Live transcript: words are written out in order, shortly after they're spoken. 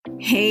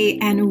Hey,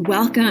 and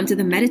welcome to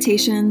the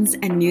Meditations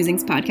and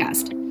Musings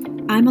podcast.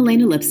 I'm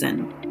Elena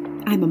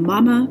Lipson. I'm a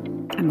mama,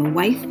 I'm a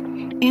wife,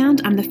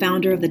 and I'm the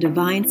founder of the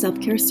Divine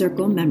Self-Care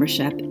Circle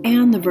membership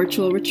and the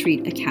Virtual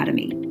Retreat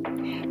Academy.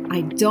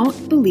 I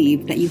don't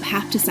believe that you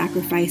have to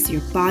sacrifice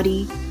your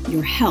body,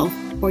 your health,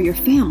 or your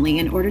family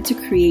in order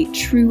to create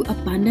true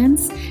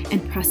abundance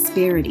and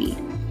prosperity.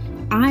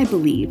 I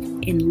believe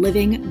in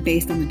living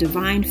based on the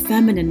divine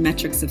feminine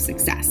metrics of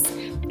success,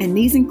 and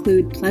these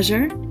include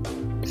pleasure,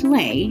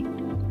 play,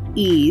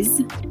 ease,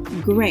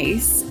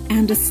 grace,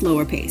 and a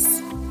slower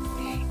pace.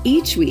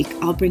 Each week,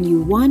 I'll bring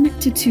you 1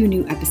 to 2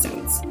 new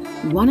episodes.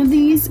 One of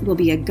these will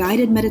be a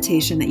guided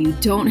meditation that you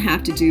don't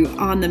have to do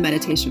on the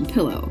meditation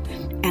pillow,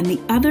 and the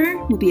other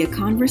will be a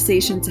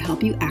conversation to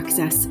help you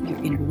access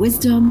your inner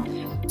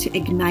wisdom, to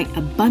ignite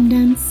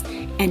abundance,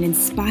 and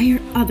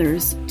inspire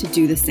others to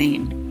do the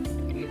same.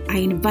 I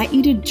invite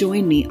you to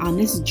join me on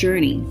this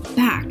journey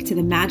back to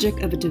the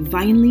magic of a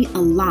divinely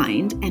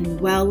aligned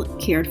and well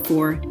cared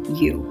for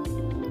you.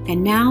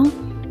 And now,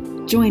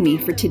 join me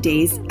for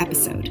today's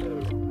episode.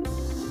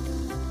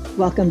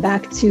 Welcome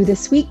back to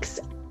this week's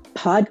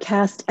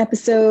podcast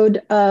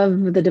episode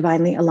of the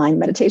Divinely Aligned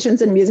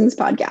Meditations and Musings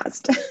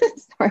podcast.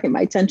 Sorry,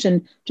 my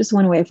attention just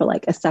went away for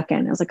like a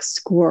second. I was like,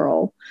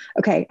 squirrel.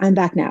 Okay, I'm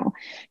back now.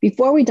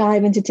 Before we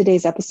dive into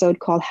today's episode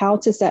called How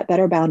to Set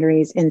Better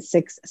Boundaries in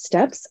 6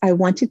 Steps, I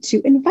wanted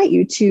to invite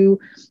you to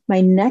my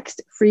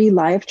next free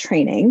live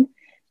training,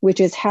 which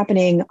is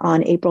happening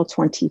on April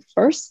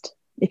 21st.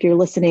 If you're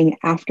listening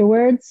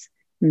afterwards,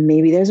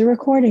 maybe there's a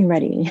recording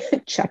ready.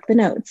 Check the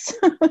notes.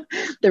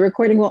 The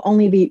recording will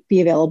only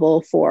be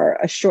available for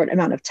a short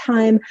amount of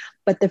time,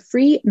 but the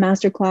free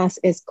masterclass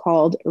is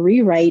called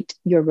Rewrite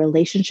Your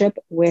Relationship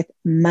with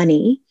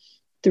Money: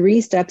 3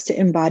 Steps to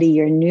Embody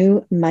Your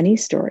New Money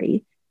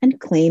Story and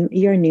Claim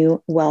Your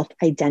New Wealth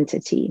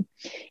Identity.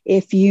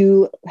 If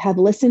you have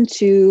listened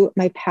to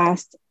my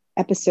past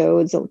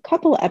episodes, a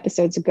couple of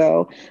episodes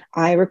ago,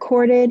 I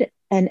recorded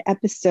an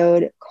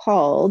episode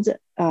called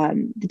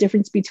The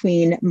Difference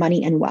Between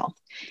Money and Wealth.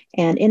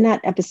 And in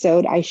that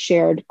episode, I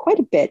shared quite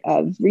a bit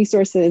of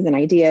resources and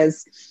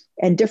ideas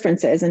and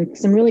differences and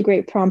some really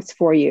great prompts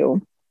for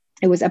you.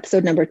 It was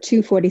episode number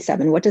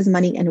 247. What does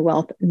money and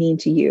wealth mean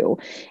to you?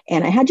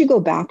 And I had you go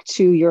back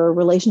to your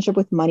relationship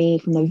with money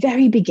from the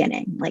very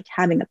beginning, like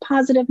having a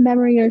positive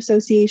memory or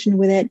association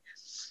with it,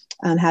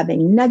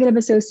 having negative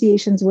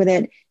associations with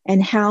it,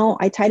 and how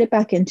I tied it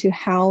back into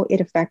how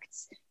it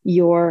affects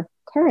your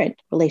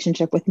current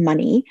relationship with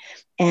money.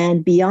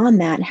 And beyond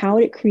that, how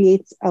it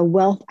creates a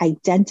wealth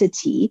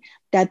identity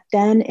that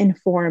then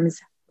informs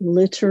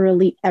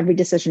literally every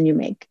decision you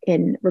make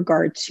in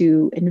regard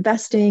to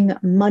investing,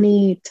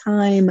 money,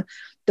 time,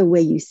 the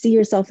way you see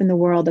yourself in the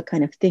world, the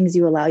kind of things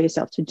you allow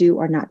yourself to do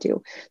or not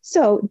do.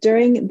 So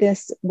during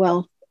this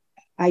wealth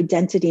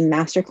identity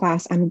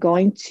masterclass, I'm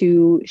going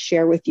to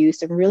share with you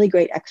some really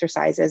great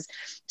exercises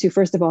to,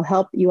 first of all,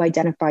 help you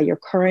identify your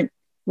current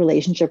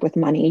relationship with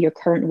money, your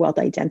current wealth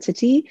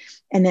identity,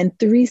 and then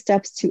 3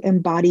 steps to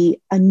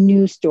embody a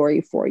new story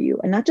for you.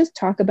 And not just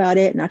talk about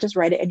it, not just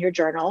write it in your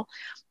journal.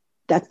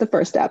 That's the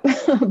first step,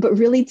 but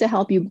really to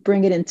help you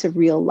bring it into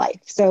real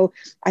life. So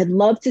I'd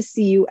love to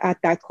see you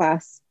at that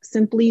class.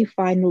 Simply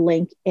find the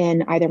link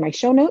in either my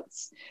show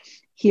notes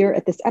here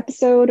at this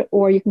episode,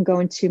 or you can go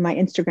into my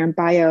Instagram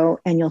bio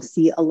and you'll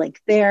see a link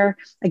there.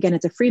 Again,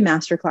 it's a free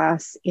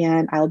masterclass,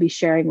 and I'll be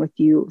sharing with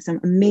you some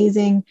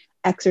amazing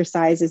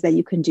exercises that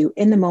you can do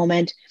in the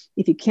moment.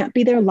 If you can't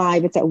be there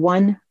live, it's at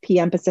 1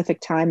 p.m. Pacific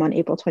time on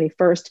April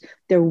 21st.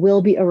 There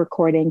will be a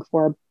recording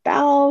for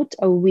about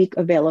a week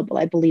available,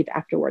 I believe,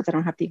 afterwards. I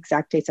don't have the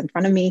exact dates in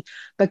front of me,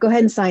 but go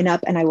ahead and sign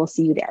up and I will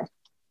see you there.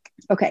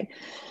 Okay.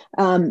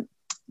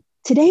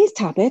 Today's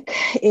topic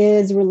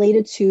is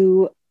related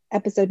to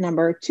episode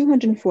number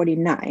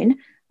 249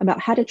 about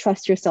how to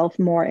trust yourself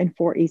more in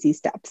 4 easy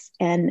steps.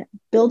 And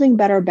building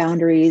better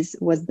boundaries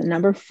was the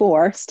number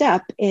 4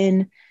 step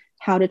in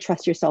how to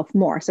trust yourself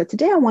more. So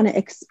today I want to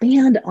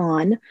expand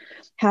on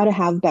how to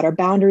have better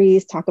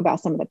boundaries, talk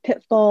about some of the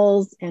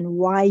pitfalls and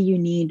why you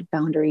need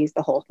boundaries,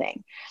 the whole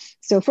thing.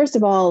 So first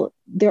of all,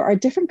 there are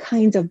different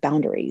kinds of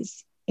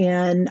boundaries.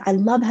 And I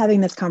love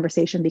having this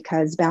conversation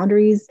because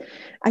boundaries,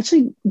 I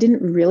actually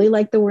didn't really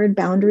like the word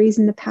boundaries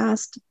in the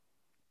past,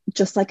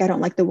 just like I don't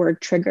like the word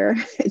trigger.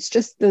 It's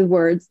just the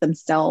words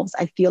themselves.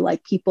 I feel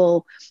like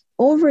people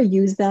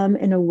overuse them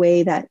in a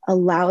way that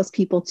allows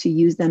people to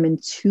use them in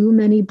too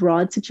many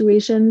broad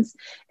situations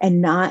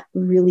and not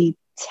really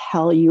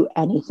tell you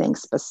anything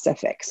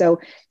specific.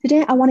 So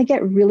today I want to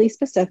get really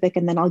specific,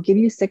 and then I'll give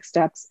you 6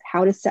 steps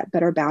how to set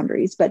better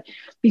boundaries. But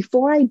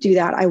before I do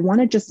that, I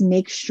want to just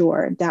make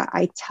sure that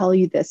I tell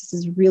you this. This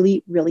is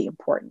really, really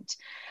important.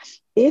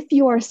 If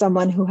you are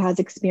someone who has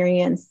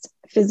experienced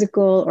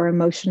physical or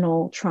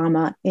emotional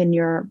trauma in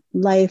your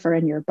life or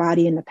in your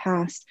body in the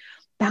past,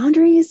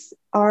 boundaries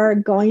are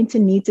going to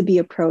need to be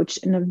approached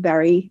in a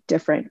very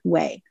different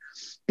way,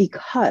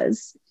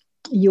 because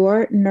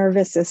your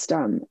nervous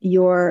system,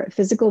 your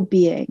physical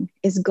being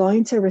is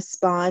going to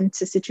respond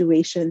to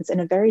situations in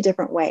a very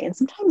different way. And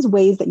sometimes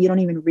ways that you don't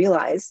even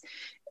realize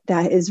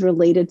that is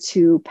related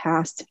to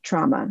past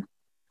trauma.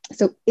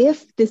 So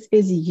if this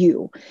is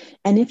you,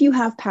 and if you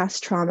have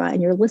past trauma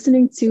and you're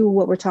listening to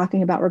what we're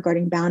talking about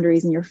regarding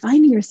boundaries and you're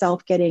finding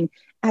yourself getting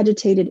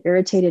agitated,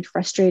 irritated,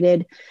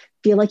 frustrated,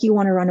 feel like you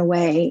want to run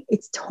away,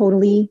 it's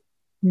totally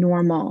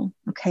normal.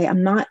 Okay.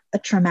 I'm not a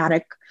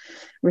traumatic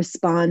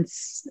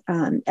response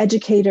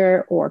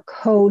educator or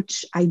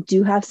coach. I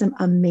do have some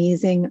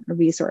amazing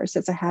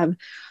resources. I have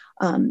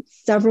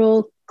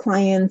several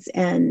clients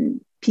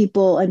and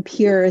people and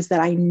peers that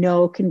I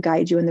know can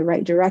guide you in the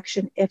right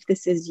direction if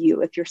this is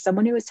you. If you're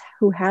someone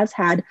who has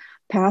had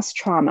past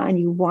trauma and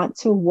you want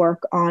to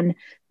work on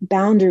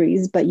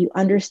boundaries, but you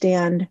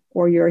understand,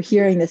 or you're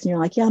hearing this and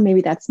you're like, yeah,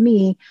 maybe that's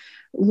me,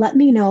 let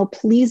me know.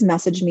 Please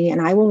message me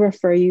and I will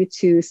refer you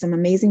to some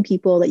amazing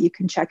people that you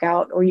can check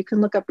out, or you can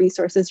look up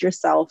resources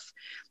yourself.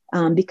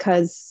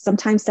 Because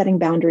sometimes setting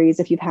boundaries,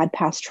 if you've had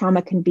past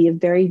trauma, can be a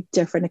very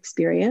different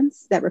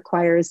experience that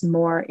requires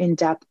more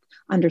in-depth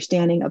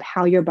understanding of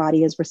how your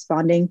body is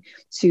responding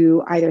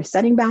to either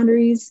setting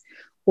boundaries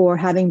or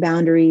having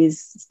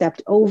boundaries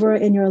stepped over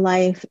in your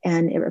life.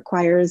 And it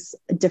requires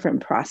a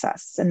different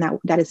process. And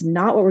that is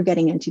not what we're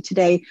getting into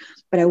today.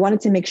 But I wanted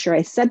to make sure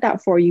I said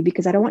that for you,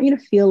 because I don't want you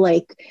to feel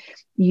like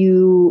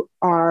you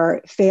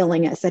are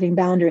failing at setting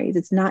boundaries.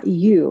 It's not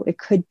you. It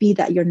could be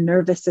that your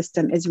nervous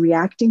system is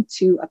reacting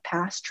to a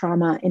past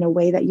trauma in a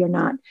way that you're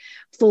not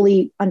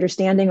fully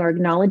understanding or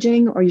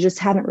acknowledging, or you just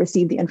haven't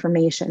received the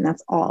information.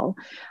 That's all.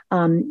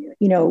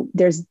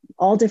 There's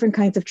all different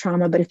kinds of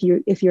trauma, but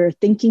if you're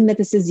thinking that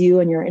this is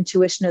you and your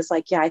intuition is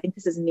like, yeah, I think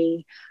this is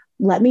me,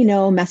 let me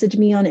know. Message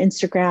me on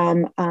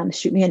Instagram,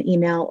 shoot me an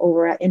email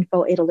over at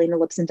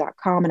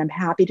info@alainalipson.com, and I'm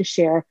happy to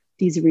share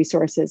these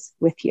resources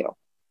with you.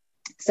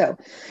 So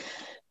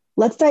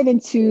let's dive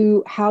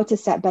into how to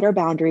set better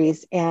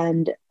boundaries.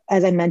 And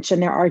as I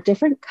mentioned, there are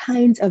different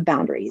kinds of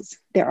boundaries.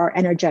 There are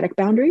energetic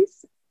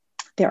boundaries,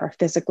 there are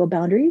physical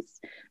boundaries,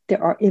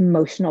 there are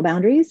emotional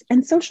boundaries,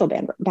 and social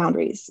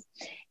boundaries.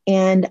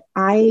 And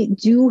I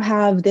do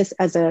have this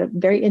as a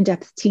very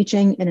in-depth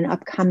teaching in an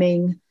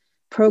upcoming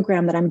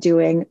program that I'm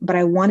doing, but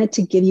I wanted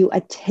to give you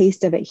a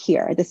taste of it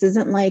here. This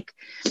isn't like,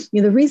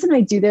 the reason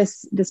I do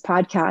this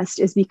podcast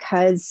is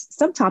because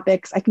some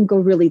topics I can go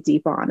really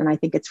deep on, and I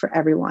think it's for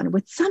everyone.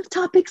 With some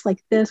topics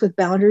like this, with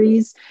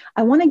boundaries,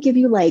 I want to give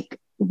you like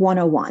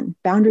 101,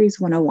 boundaries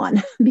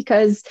 101,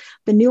 because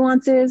the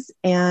nuances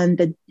and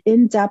the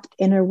in-depth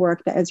inner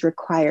work that is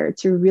required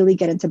to really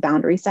get into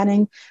boundary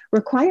setting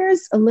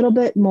requires a little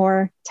bit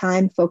more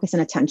time, focus,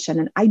 and attention.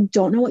 And I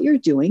don't know what you're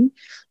doing.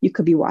 You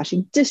could be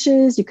washing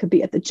dishes, you could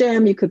be at the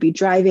gym, you could be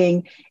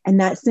driving,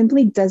 and that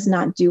simply does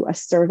not do a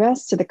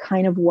service to the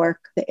kind of work,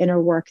 the inner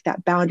work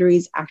that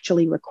boundaries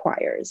actually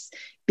requires,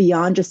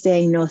 beyond just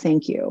saying no,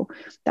 thank you.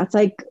 That's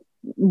like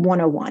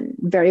 101,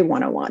 very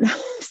 101.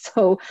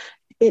 So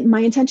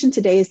my intention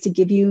today is to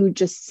give you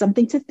just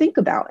something to think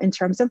about in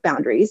terms of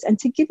boundaries, and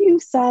to give you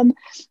some,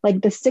 like,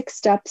 the 6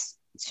 steps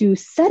to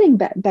setting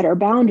better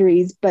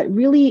boundaries. But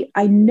really,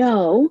 I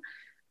know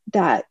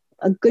that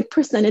a good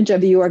percentage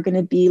of you are going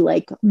to be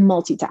like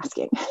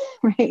multitasking,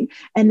 right?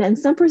 And then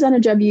some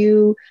percentage of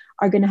you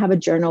are going to have a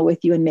journal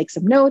with you and make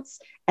some notes.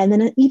 And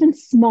then an even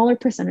smaller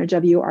percentage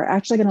of you are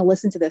actually going to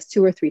listen to this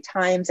 2 or 3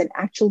 times and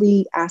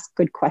actually ask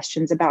good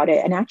questions about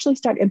it and actually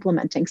start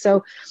implementing.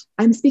 So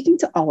I'm speaking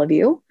to all of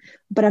you,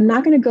 but I'm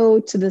not going to go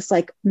to this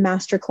like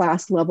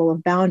masterclass level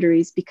of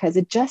boundaries, because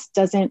it just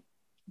doesn't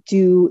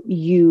do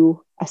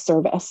you a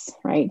service,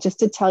 right? Just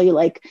to tell you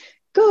like,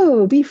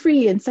 go be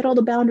free and set all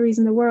the boundaries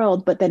in the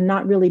world, but then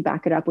not really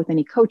back it up with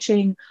any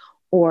coaching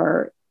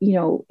or,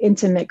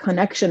 intimate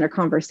connection or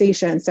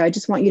conversation. So I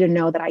just want you to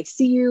know that I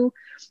see you.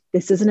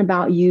 This isn't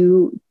about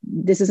you.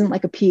 This isn't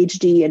like a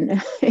PhD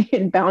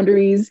in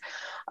boundaries.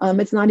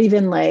 It's not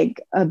even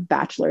like a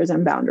bachelor's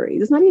in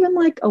boundaries. It's not even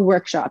like a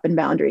workshop in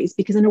boundaries,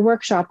 because in a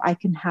workshop, I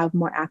can have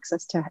more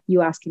access to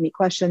you asking me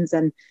questions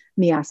and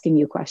me asking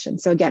you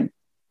questions. So again,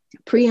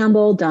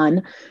 preamble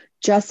done.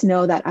 Just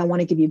know that I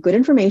want to give you good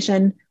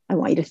information. I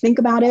want you to think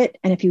about it.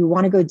 And if you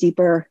want to go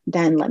deeper,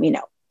 then let me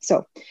know.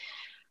 So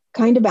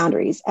kind of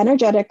boundaries: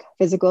 energetic,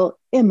 physical,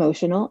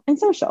 emotional, and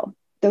social.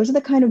 Those are the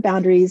kind of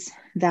boundaries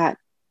that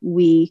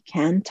we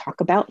can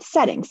talk about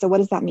setting. So what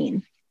does that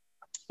mean?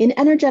 In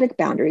energetic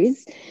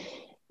boundaries,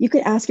 you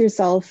could ask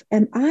yourself,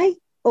 am I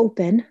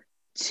open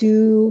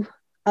to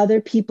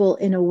other people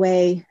in a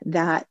way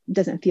that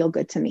doesn't feel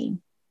good to me?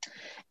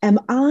 Am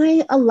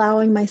I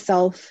allowing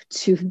myself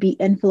to be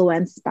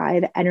influenced by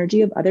the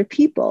energy of other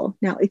people?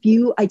 Now, if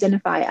you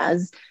identify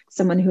as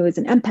someone who is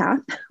an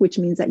empath, which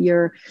means that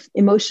you're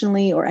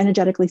emotionally or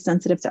energetically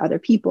sensitive to other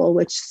people,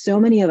 which so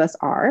many of us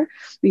are,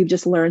 we've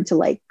just learned to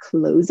like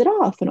close it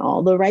off in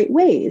all the right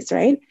ways,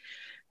 right?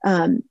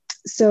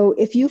 So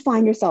if you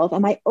find yourself,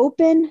 am I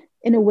open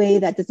in a way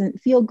that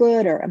doesn't feel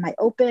good, or am I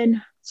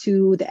open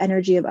to the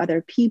energy of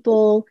other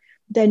people,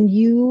 then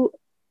you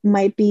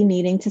might be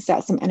needing to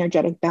set some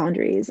energetic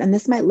boundaries. And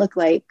this might look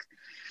like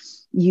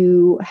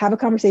you have a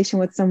conversation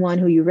with someone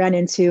who you ran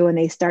into and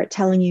they start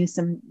telling you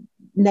some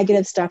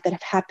negative stuff that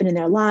have happened in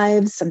their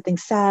lives, something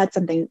sad,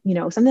 something,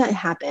 something that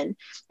happened,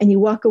 and you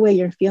walk away,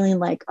 you're feeling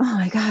like, oh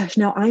my gosh,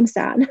 now I'm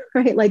sad,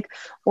 right? Like,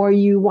 or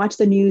you watch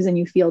the news and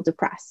you feel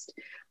depressed.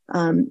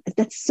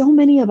 That's so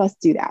many of us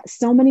do that.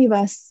 So many of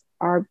us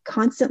are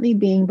constantly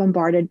being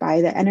bombarded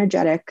by the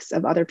energetics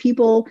of other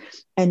people,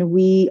 and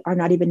we are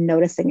not even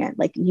noticing it.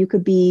 Like you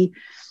could be,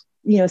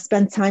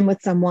 spend time with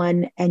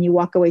someone and you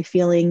walk away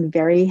feeling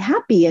very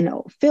happy and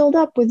filled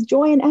up with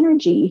joy and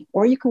energy,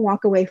 or you can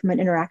walk away from an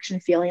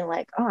interaction feeling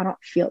like, oh, I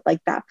don't feel like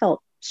that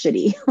felt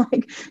shitty.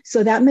 Like,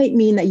 so that might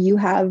mean that you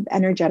have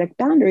energetic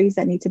boundaries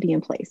that need to be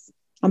in place.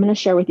 I'm going to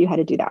share with you how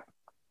to do that.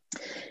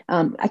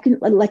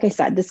 Like I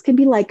said, this could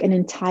be like an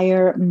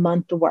entire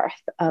month worth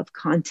of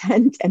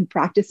content and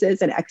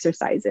practices and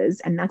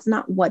exercises. And that's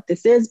not what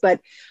this is, but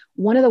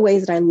one of the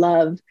ways that I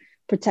love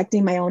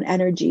protecting my own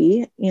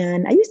energy.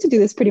 And I used to do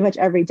this pretty much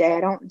every day. I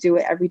don't do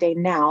it every day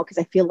now because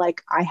I feel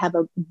like I have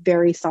a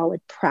very solid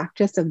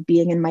practice of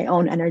being in my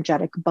own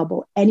energetic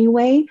bubble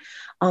anyway.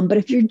 But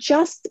if you're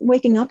just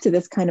waking up to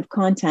this kind of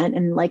content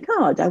and like,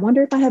 oh, I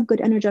wonder if I have good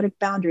energetic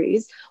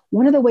boundaries,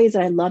 one of the ways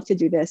that I love to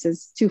do this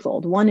is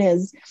twofold. One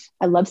is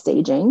I love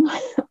saging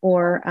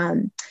or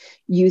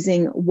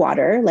using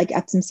water, like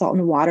Epsom salt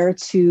and water,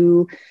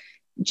 to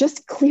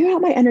just clear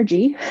out my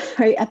energy,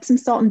 right? Epsom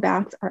salt and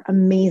baths are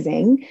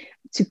amazing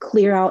to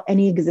clear out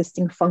any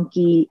existing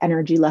funky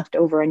energy left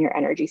over in your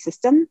energy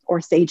system, or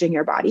saging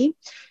your body.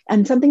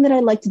 And something that I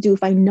like to do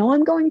if I know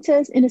I'm going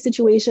to, in a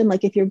situation,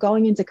 like if you're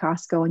going into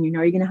Costco and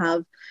you're going to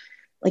have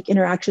like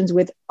interactions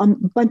with a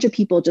bunch of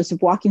people just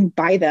walking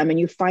by them and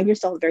you find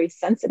yourself very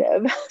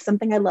sensitive,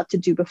 something I love to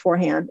do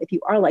beforehand, if you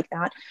are like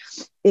that,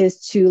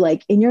 is to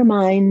like in your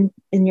mind,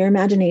 in your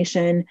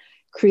imagination,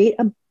 create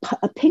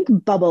a pink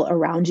bubble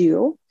around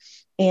you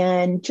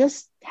and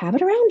just have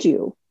it around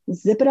you.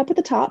 Zip it up at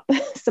the top.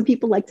 Some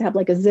people like to have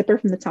like a zipper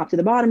from the top to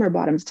the bottom or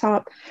bottom to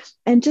top.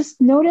 And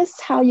just notice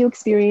how you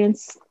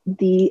experience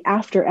the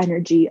after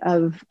energy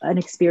of an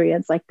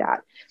experience like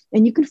that.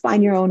 And you can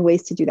find your own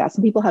ways to do that.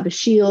 Some people have a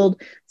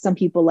shield. Some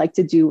people like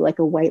to do like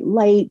a white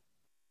light.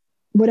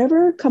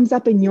 Whatever comes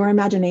up in your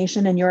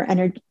imagination and your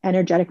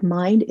energetic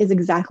mind is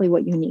exactly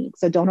what you need.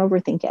 So don't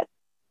overthink it.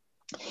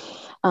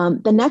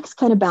 The next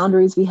kind of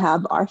boundaries we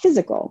have are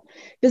physical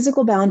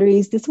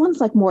boundaries. This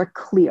one's like more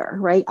clear,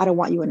 right? I don't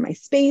want you in my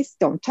space.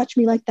 Don't touch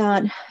me like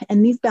that.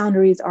 And these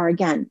boundaries are,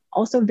 again,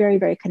 also very,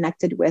 very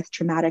connected with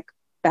traumatic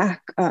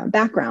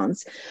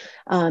backgrounds.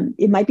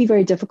 It might be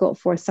very difficult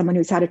for someone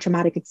who's had a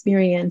traumatic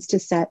experience to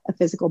set a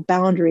physical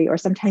boundary, or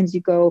sometimes you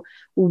go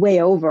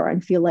way over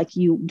and feel like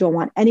you don't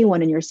want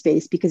anyone in your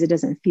space because it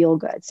doesn't feel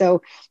good.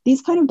 So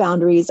these kind of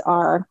boundaries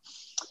are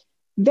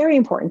very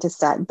important to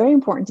set, very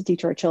important to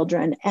teach our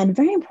children, and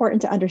very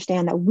important to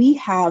understand that we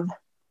have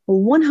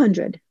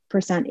 100%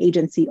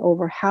 agency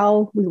over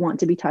how we want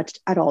to be touched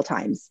at all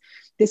times.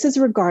 This is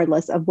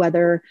regardless of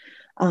whether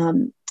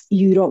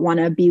you don't want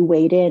to be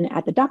weighed in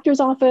at the doctor's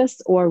office,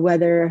 or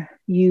whether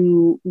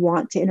you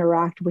want to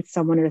interact with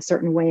someone in a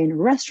certain way in a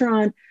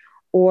restaurant,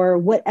 or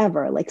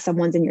whatever, like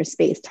someone's in your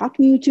space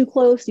talking to you too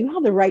close. You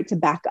have the right to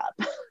back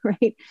up,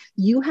 right?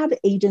 You have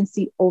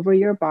agency over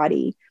your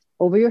body,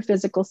 over your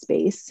physical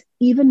space,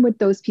 even with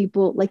those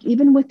people, like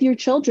even with your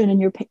children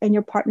and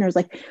your partners.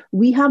 Like,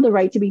 we have the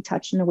right to be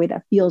touched in a way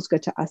that feels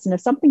good to us. And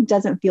if something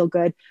doesn't feel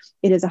good,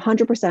 it is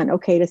 100%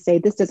 okay to say,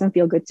 this doesn't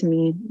feel good to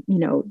me,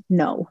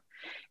 no.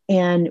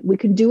 And we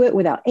can do it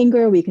without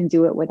anger. We can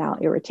do it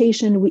without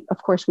irritation.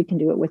 Of course, we can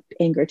do it with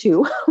anger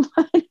too.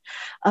 But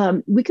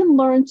we can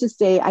learn to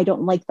say, I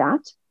don't like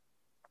that,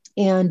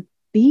 and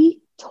be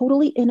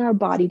totally in our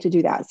body to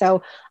do that.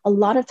 So a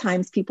lot of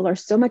times people are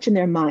so much in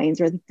their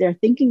minds, or they're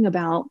thinking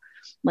about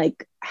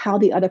like how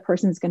the other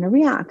person's going to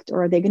react,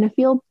 or are they going to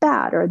feel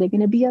bad, or are they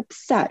going to be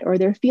upset, or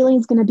their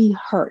feelings going to be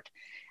hurt.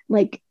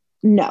 Like,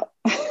 no,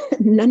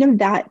 none of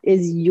that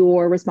is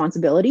your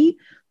responsibility.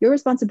 Your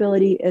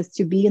responsibility is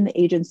to be in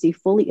the agency,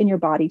 fully in your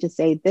body, to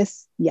say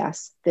this,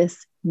 yes,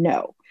 this,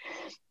 no.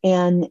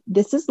 And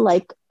this is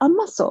like a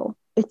muscle.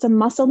 It's a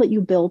muscle that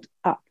you build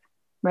up,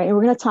 right? And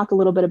we're going to talk a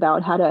little bit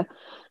about how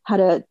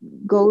to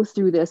go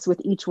through this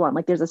with each one.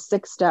 Like, there's a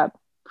 6-step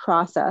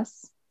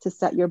process to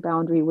set your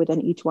boundary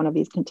within each one of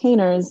these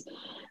containers.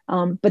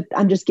 But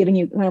I'm just giving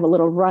you kind of a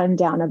little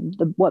rundown of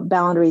what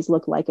boundaries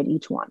look like in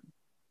each one.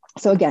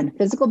 So again,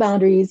 physical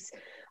boundaries,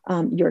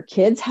 your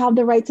kids have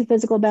the right to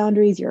physical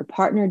boundaries. Your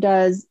partner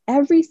does.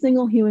 Every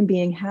single human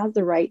being has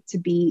the right to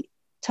be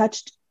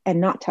touched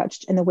and not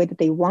touched in the way that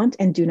they want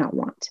and do not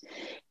want.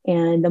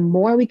 And the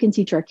more we can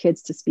teach our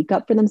kids to speak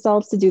up for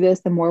themselves to do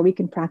this, the more we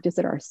can practice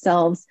it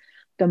ourselves,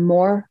 the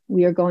more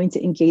we are going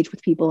to engage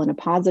with people in a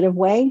positive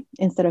way,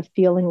 instead of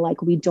feeling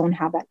like we don't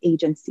have that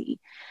agency.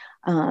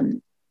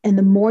 And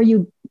the more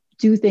you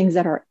do things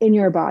that are in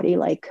your body,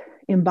 like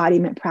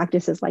embodiment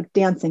practices like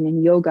dancing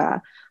and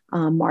yoga,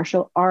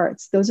 martial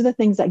arts, those are the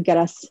things that get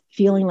us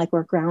feeling like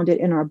we're grounded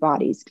in our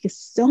bodies, because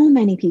so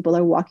many people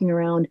are walking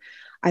around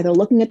either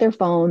looking at their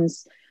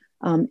phones,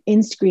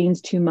 in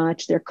screens too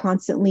much. They're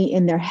constantly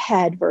in their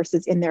head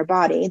versus in their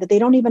body, that they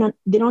don't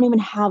even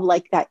have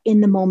like that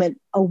in the moment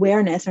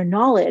awareness or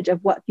knowledge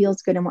of what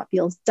feels good and what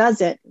feels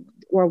doesn't,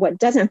 or what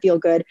doesn't feel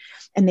good.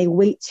 And they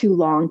wait too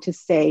long to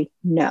say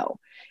no.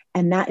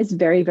 And that is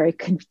very, very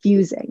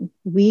confusing.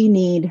 We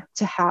need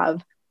to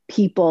have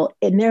people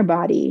in their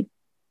body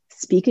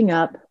speaking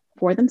up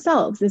for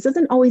themselves. This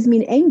doesn't always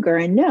mean anger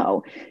and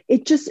no.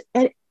 It just,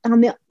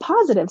 on the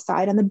positive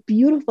side, on the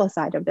beautiful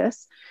side of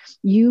this,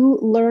 you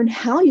learn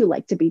how you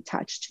like to be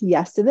touched.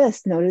 Yes to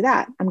this, no to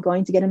that. I'm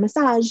going to get a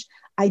massage.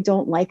 I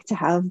don't like to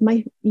have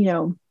my,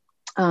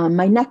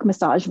 my neck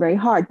massage very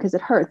hard because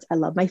it hurts. I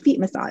love my feet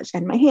massage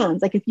and my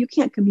hands. Like if you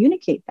can't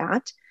communicate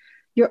that,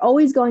 you're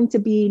always going to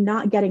be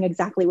not getting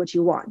exactly what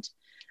you want.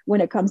 When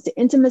it comes to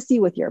intimacy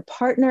with your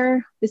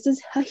partner, this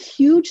is a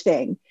huge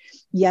thing.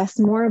 Yes,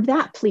 more of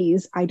that,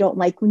 please. I don't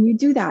like when you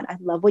do that. I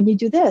love when you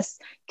do this.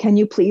 Can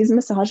you please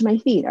massage my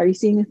feet? Are you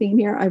seeing a theme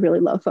here? I really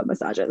love foot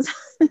massages.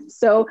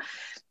 So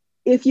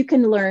if you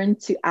can learn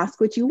to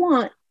ask what you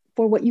want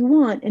for what you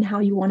want and how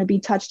you want to be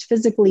touched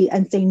physically,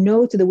 and say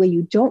no to the way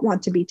you don't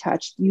want to be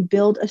touched, you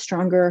build a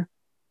stronger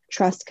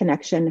trust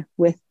connection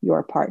with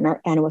your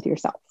partner and with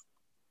yourself.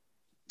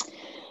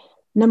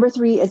 Number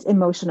 3 is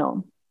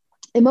emotional.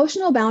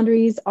 Emotional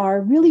boundaries are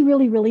really,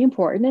 really, really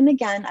important. And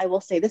again, I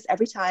will say this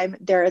every time.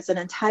 There is an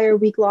entire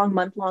week-long,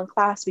 month-long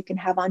class we can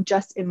have on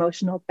just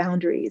emotional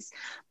boundaries.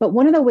 But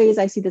one of the ways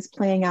I see this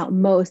playing out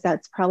most,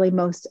 that's probably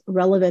most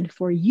relevant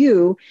for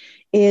you,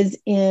 is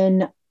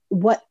in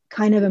what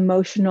kind of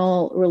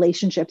emotional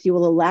relationships you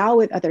will allow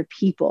with other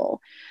people.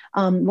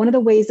 One of the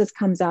ways this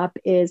comes up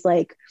is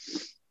like,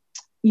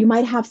 you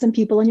might have some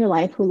people in your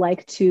life who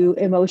like to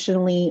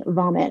emotionally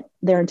vomit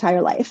their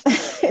entire life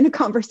in a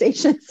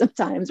conversation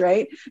sometimes,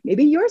 right?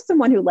 Maybe you're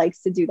someone who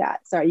likes to do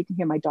that. Sorry, you can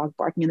hear my dog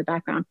barking in the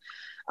background.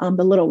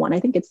 The little one, I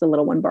think it's the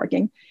little one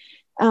barking.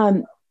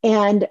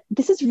 And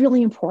this is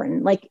really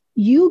important. Like,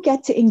 you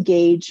get to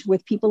engage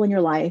with people in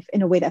your life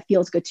in a way that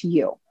feels good to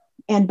you.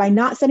 And by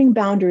not setting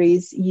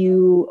boundaries,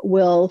 you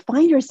will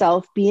find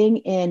yourself being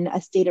in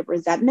a state of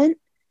resentment,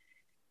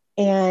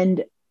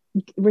 and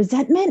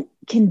resentment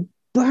can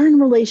burn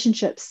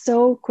relationships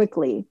so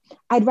quickly.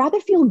 I'd rather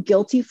feel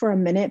guilty for a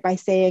minute by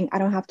saying, I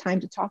don't have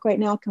time to talk right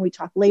now. Can we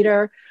talk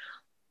later?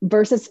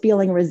 Versus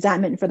feeling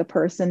resentment for the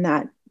person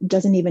that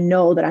doesn't even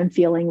know that I'm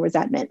feeling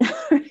resentment.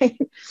 Right?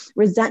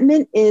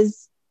 Resentment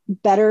is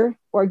better,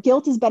 or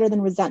guilt is better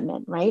than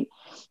resentment, right?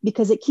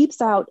 Because it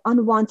keeps out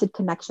unwanted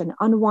connection,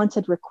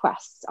 unwanted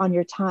requests on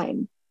your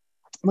time.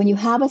 When you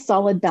have a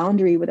solid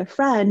boundary with a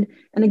friend,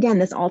 and again,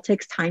 this all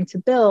takes time to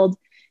build,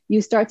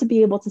 you start to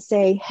be able to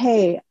say,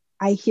 hey,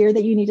 I hear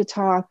that you need to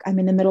talk. I'm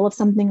in the middle of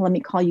something. Let me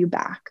call you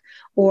back.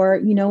 Or,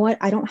 you know what?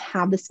 I don't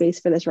have the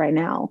space for this right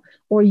now.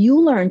 Or you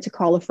learn to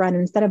call a friend,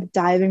 instead of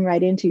diving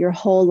right into your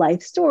whole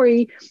life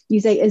story.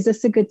 You say, is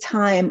this a good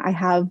time? I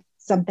have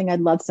something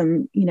I'd love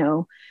some,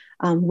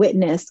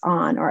 witness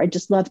on, or I'd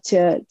just love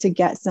to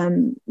get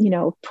some,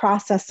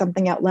 process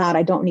something out loud.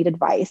 I don't need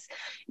advice.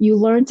 You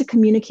learn to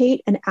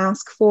communicate and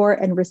ask for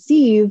and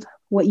receive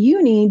what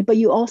you need, but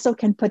you also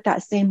can put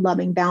that same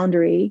loving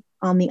boundary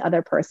on the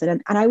other person.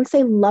 And I would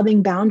say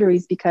loving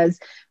boundaries, because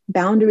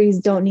boundaries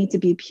don't need to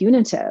be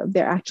punitive.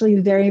 They're actually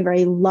very,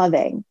 very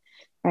loving,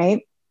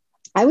 right?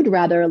 I would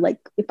rather, like,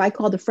 if I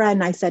called a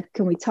friend and I said,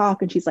 can we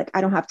talk? And she's like,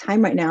 I don't have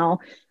time right now.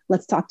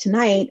 Let's talk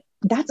tonight.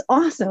 That's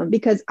awesome,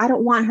 because I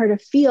don't want her to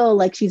feel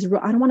like I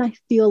don't want to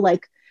feel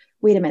like,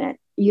 wait a minute,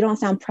 you don't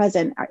sound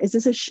present. Are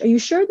you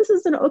sure this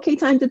is an okay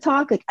time to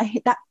talk? Like,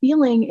 that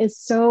feeling is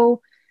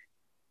so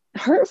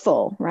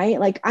hurtful, right?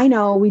 Like, I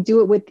know we do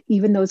it with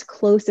even those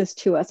closest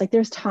to us. Like,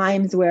 there's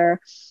times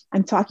where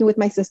I'm talking with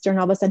my sister and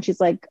all of a sudden she's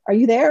like, are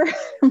you there?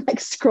 I'm like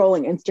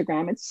scrolling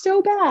Instagram. It's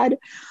so bad.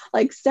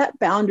 Like, set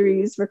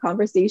boundaries for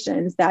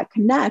conversations that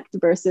connect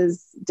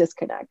versus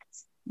disconnect.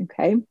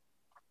 Okay.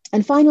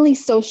 And finally,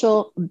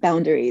 social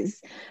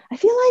boundaries. I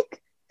feel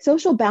like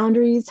social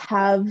boundaries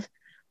have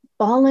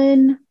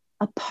fallen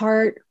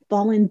apart,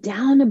 fallen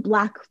down a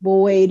black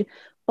void,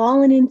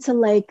 fallen into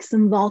like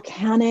some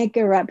volcanic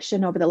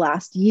eruption over the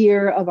last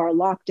year of our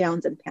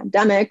lockdowns and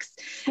pandemics,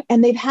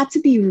 and they've had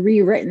to be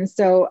rewritten.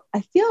 So I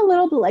feel a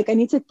little bit like I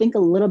need to think a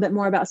little bit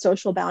more about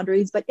social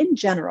boundaries, but in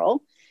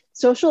general,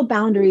 social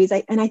boundaries,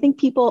 I think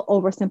people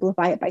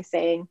oversimplify it by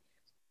saying,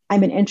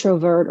 I'm an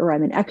introvert or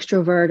I'm an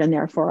extrovert, and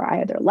therefore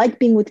I either like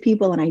being with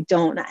people and I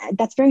don't.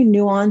 That's very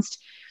nuanced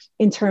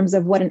in terms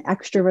of what an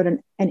extrovert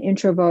and an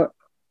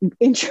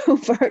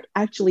introvert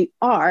actually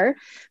are,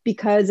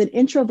 because an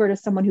introvert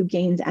is someone who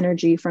gains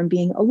energy from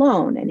being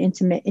alone and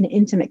in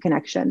intimate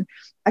connection.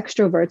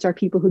 Extroverts are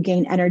people who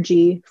gain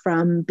energy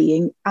from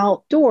being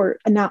outdoor,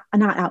 not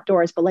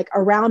outdoors, but like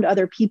around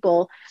other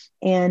people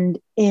and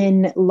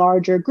in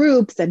larger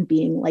groups and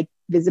being like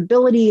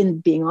visibility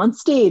and being on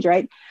stage,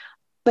 right?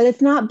 But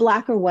it's not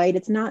black or white.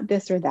 It's not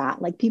this or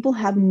that. Like, people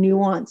have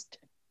nuanced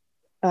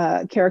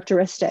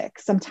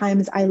characteristics.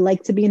 Sometimes I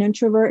like to be an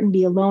introvert and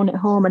be alone at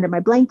home under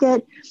my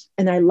blanket.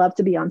 And I love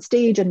to be on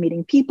stage and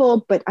meeting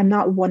people, but I'm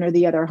not one or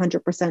the other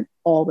 100%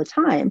 all the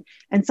time.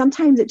 And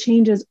sometimes it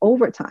changes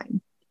over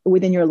time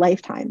within your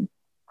lifetime.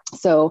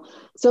 So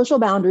social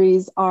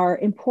boundaries are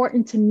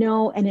important to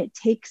know, and it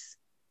takes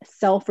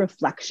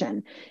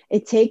self-reflection.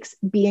 It takes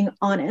being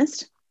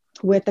honest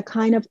with the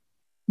kind of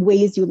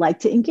ways you like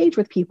to engage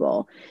with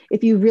people.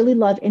 If you really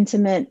love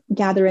intimate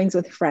gatherings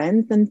with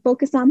friends, then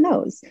focus on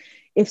those.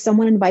 If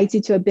someone invites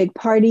you to a big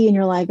party and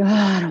you're like, oh,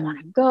 I don't want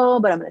to go,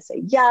 but I'm going to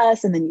say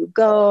yes, and then you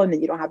go and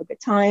then you don't have a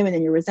good time and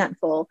then you're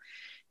resentful,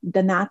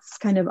 then that's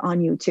kind of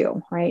on you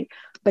too, right?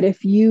 But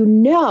if you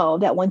know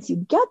that once you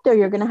get there,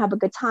 you're going to have a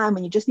good time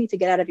and you just need to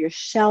get out of your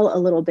shell a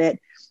little bit,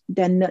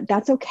 then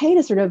that's okay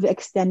to sort of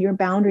extend your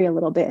boundary a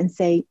little bit and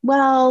say,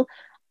 well,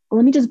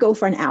 let me just go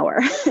for an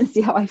hour and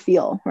see how I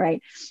feel,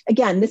 right?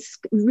 Again, this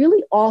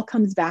really all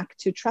comes back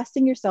to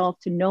trusting yourself,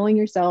 to knowing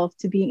yourself,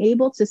 to being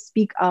able to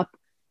speak up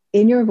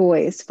in your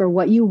voice for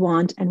what you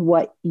want and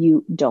what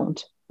you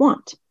don't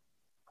want.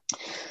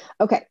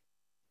 Okay,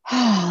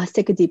 let's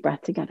take a deep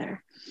breath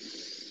together.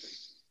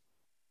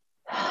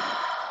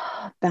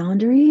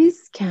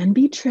 Boundaries can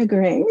be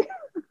triggering.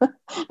 I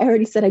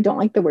already said I don't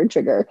like the word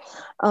trigger,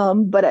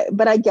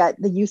 but I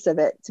get the use of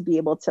it to be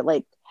able to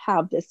like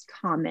have this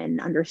common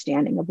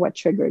understanding of what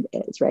triggered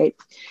is, right?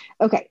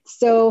 Okay,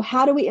 so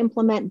how do we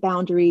implement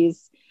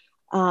boundaries?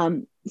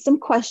 Some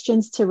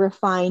questions to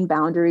refine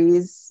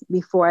boundaries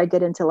before I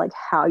get into like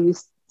how you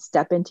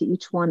step into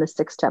each one, the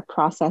 6-step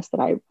process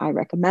that I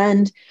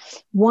recommend.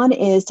 One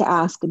is to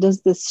ask,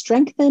 does this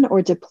strengthen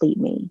or deplete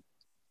me?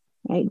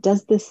 Right?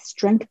 Does this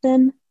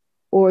strengthen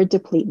or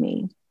deplete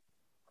me?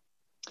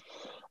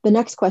 The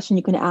next question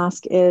you can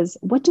ask is,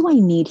 what do I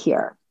need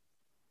here?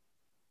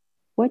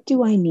 What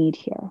do I need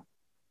here?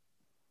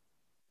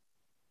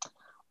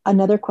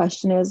 Another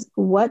question is,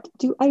 what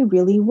do I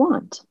really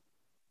want?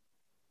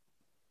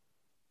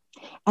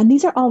 And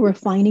these are all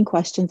refining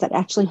questions that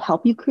actually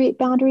help you create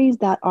boundaries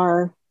that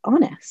are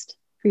honest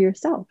for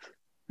yourself,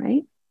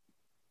 right?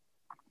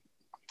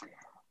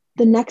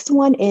 The next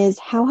one is,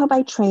 how have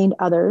I trained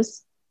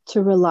others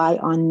to rely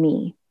on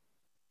me?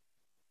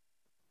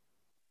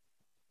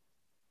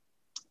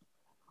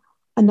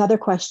 Another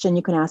question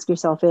you can ask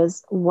yourself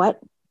is, what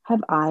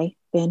have I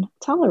been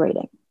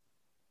tolerating?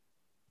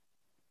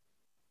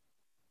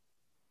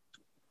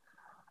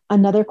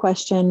 Another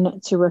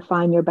question to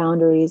refine your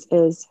boundaries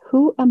is,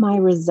 who am I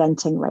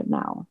resenting right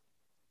now?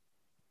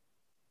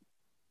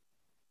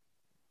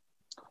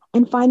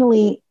 And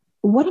finally,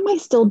 what am I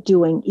still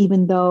doing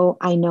even though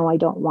I know I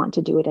don't want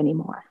to do it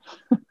anymore?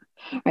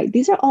 Right?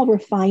 These are all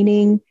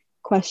refining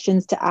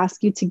questions to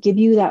ask you, to give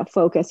you that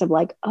focus of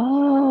like,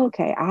 oh,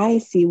 okay, I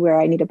see where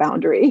I need a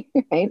boundary,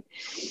 right?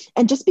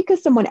 And just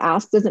because someone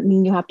asks doesn't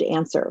mean you have to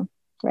answer,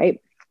 right?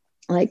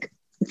 Like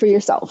for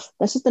yourself.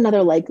 That's just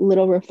another like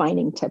little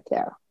refining tip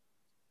there.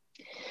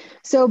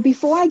 So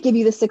before I give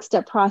you the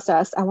 6-step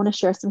process, I want to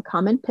share some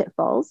common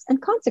pitfalls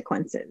and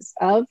consequences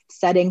of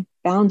setting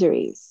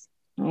boundaries,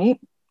 right?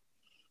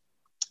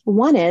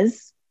 One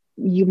is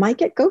you might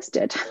get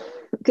ghosted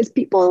because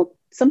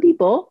some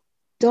people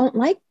don't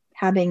like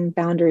having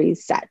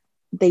boundaries set.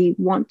 They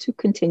want to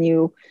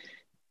continue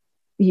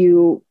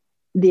the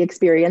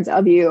experience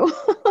of you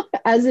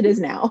as it is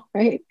now,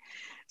 right?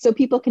 So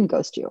people can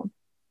ghost you.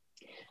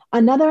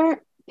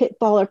 Another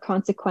pitfall or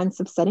consequence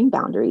of setting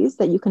boundaries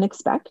that you can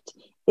expect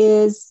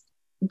is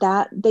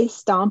that they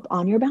stomp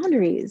on your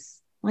boundaries.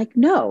 Like,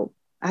 no,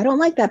 I don't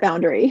like that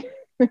boundary,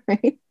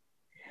 right?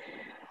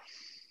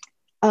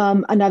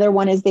 Another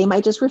one is they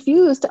might just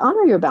refuse to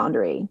honor your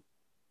boundary.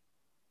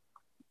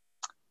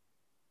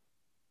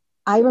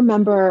 I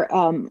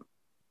remember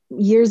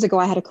years ago,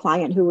 I had a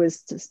client who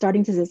was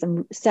starting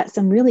to set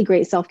some really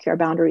great self-care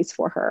boundaries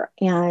for her.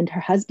 And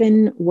her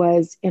husband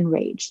was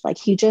enraged. Like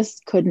he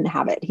just couldn't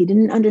have it. He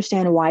didn't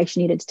understand why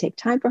she needed to take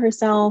time for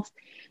herself.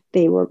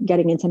 They were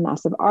getting into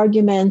massive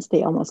arguments.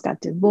 They almost got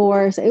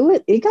divorced.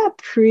 It got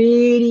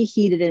pretty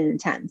heated and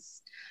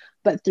intense.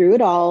 But through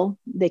it all,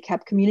 they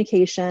kept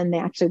communication. They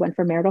actually went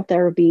for marital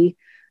therapy,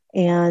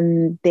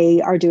 and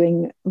they are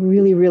doing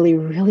really, really,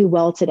 really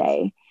well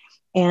today.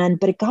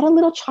 But it got a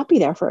little choppy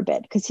there for a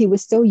bit because he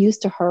was so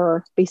used to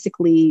her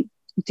basically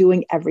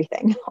doing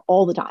everything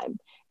all the time.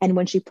 And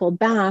when she pulled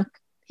back,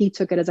 he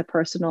took it as a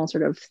personal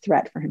sort of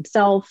threat for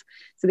himself.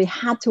 So they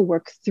had to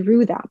work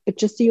through that. But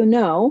just so you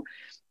know,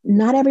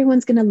 not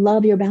everyone's going to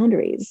love your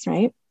boundaries,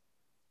 right?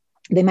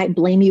 They might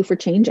blame you for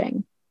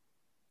changing.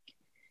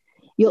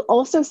 You'll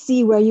also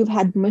see where you've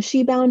had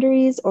mushy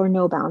boundaries or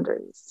no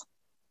boundaries.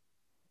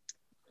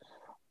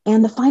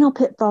 And the final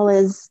pitfall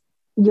is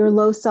your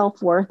low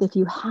self-worth, if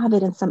you have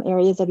it in some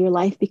areas of your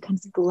life,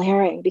 becomes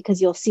glaring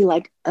because you'll see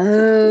like,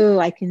 oh,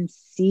 I can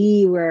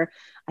see where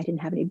I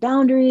didn't have any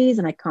boundaries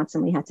and I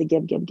constantly had to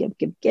give,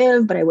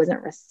 but I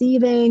wasn't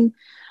receiving.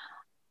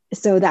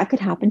 So that could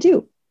happen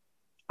too.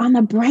 On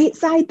the bright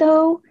side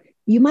though,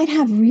 you might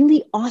have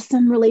really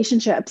awesome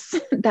relationships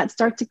that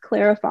start to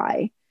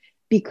clarify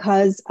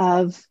because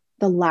of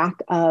the lack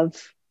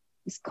of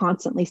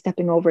constantly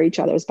stepping over each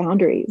other's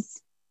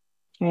boundaries,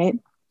 right?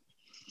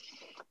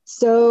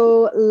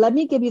 So let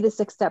me give you the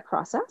 6-step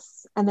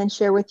process and then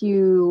share with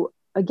you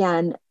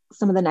again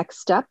some of the next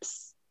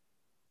steps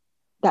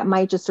that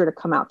might just sort of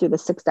come out through the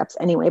 6 steps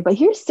anyway. But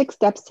here's 6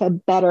 steps to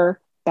better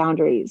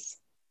boundaries.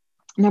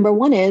 Number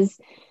 1 is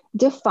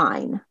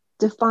define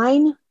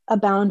a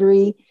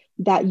boundary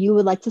that you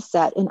would like to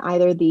set in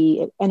either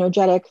the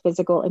energetic,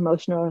 physical,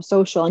 emotional, or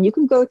social. And you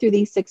can go through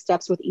these 6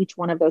 steps with each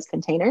one of those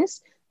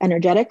containers: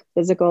 energetic,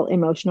 physical,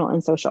 emotional,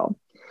 and social.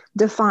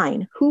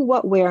 Define who,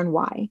 what, where, and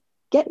why.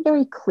 Get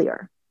very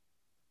clear.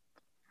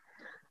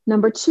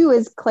 Number 2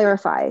 is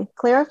clarify.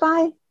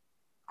 Clarify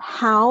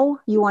how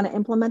you want to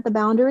implement the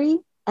boundary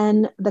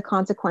and the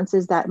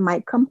consequences that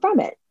might come from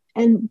it.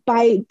 And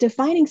by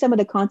defining some of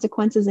the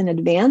consequences in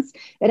advance,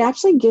 it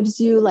actually gives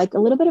you like a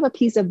little bit of a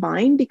peace of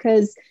mind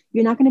because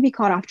you're not going to be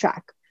caught off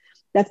track.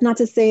 That's not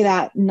to say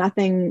that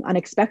nothing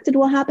unexpected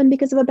will happen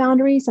because of a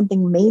boundary,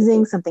 something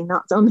amazing, something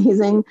not so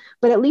amazing,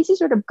 but at least you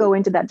sort of go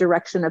into that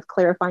direction of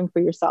clarifying for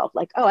yourself,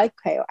 like, oh,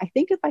 okay, I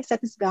think if I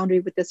set this boundary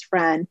with this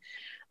friend,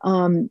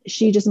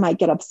 she just might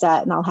get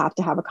upset and I'll have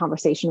to have a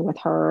conversation with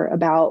her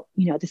about,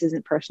 this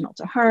isn't personal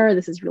to her.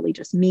 This is really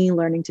just me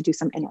learning to do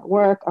some inner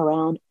work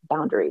around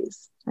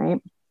boundaries,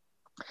 right?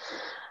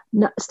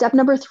 Step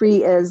number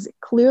 3 is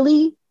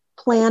clearly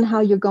plan how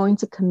you're going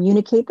to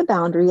communicate the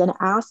boundary and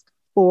ask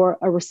for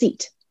a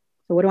receipt.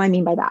 So what do I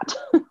mean by that?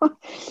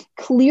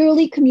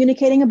 Clearly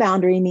communicating a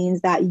boundary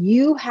means that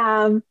you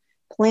have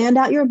planned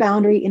out your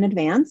boundary in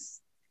advance.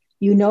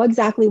 You know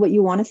exactly what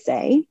you want to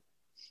say.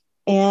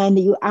 And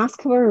you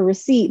ask for a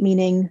receipt,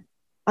 meaning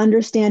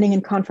understanding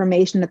and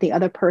confirmation that the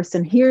other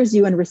person hears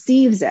you and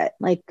receives it.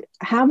 Like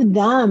have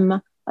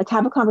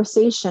a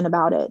conversation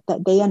about it,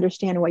 that they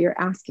understand what you're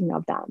asking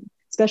of them,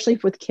 especially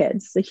with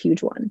kids. It's a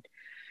huge one.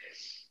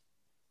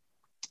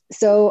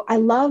 So I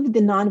love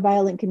the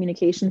nonviolent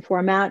communication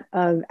format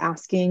of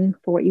asking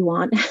for what you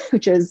want,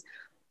 which is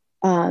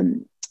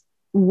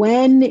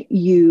when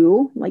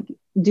you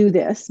do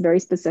this very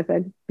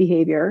specific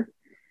behavior,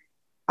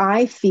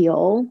 I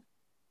feel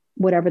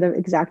whatever the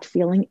exact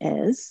feeling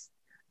is,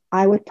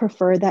 I would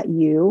prefer that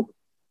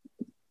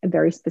a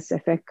very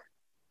specific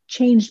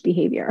changed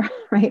behavior,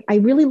 right? I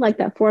really like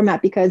that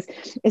format because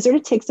it sort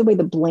of takes away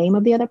the blame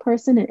of the other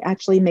person. It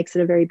actually makes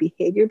it a very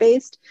behavior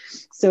based.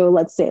 So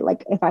let's say,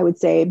 if I would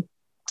say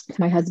to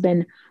my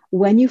husband,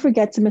 when you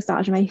forget to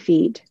massage my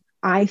feet,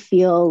 I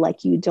feel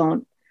like you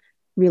don't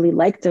really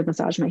like to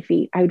massage my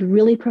feet. I would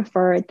really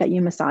prefer that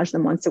you massage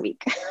them once a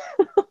week.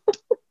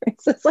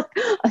 So it's like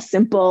a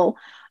simple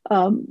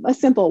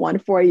one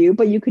for you,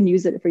 but you can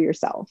use it for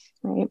yourself,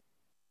 right?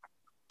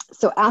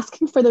 So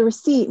asking for the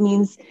receipt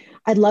means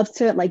I'd love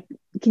to,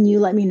 can you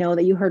let me know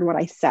that you heard what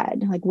I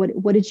said?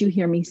 What did you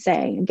hear me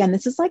say? Again,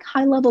 this is like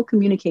high level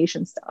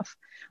communication stuff,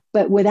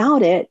 but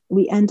without it,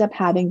 we end up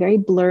having very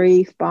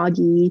blurry,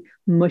 foggy,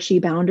 mushy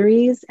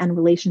boundaries, and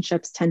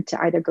relationships tend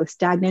to either go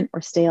stagnant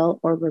or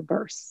stale or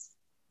reverse.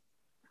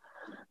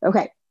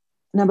 Okay,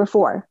 number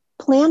 4.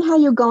 Plan how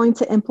you're going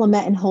to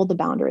implement and hold the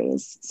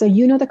boundaries. So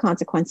you know the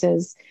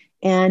consequences.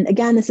 And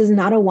again, this is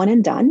not a one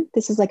and done.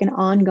 This is like an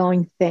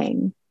ongoing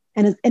thing.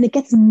 And it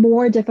gets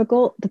more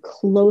difficult the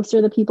closer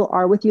the people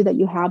are with you that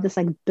you have this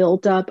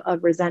built up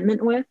of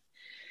resentment with.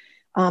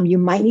 You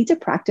might need to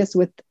practice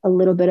with a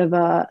little bit of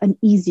an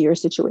easier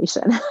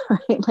situation,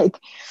 right? Like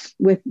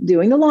with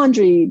doing the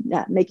laundry,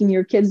 making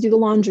your kids do the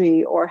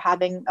laundry, or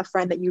having a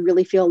friend that you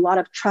really feel a lot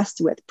of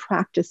trust with,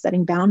 practice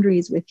setting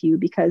boundaries with you.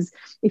 Because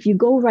if you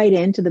go right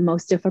into the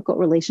most difficult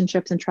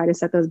relationships and try to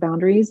set those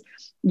boundaries,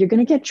 you're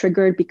going to get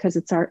triggered because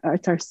it's our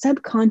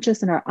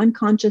subconscious and our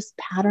unconscious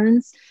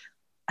patterns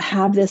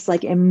have this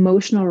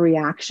emotional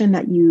reaction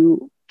that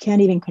you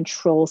can't even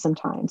control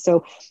sometimes.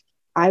 So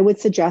I would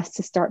suggest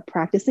to start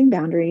practicing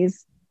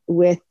boundaries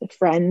with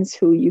friends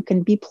who you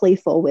can be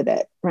playful with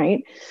it,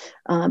 right?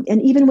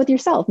 And even with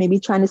yourself, maybe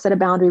trying to set a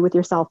boundary with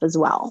yourself as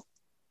well.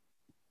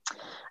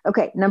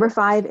 Okay, number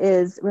 5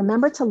 is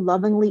remember to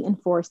lovingly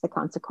enforce the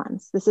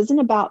consequence. This isn't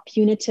about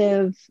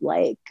punitive,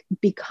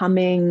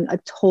 becoming a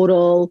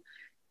total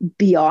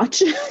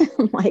biatch,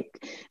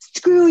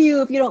 screw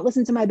you if you don't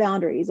listen to my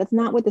boundaries. That's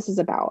not what this is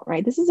about,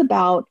 right? This is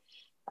about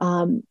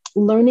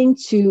learning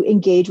to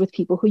engage with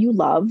people who you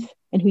love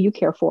and who you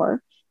care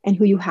for and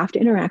who you have to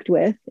interact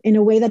with in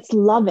a way that's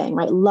loving,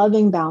 right?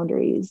 Loving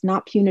boundaries,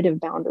 not punitive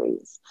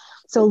boundaries.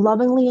 So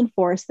lovingly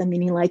enforce them,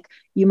 meaning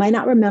you might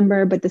not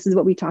remember, but this is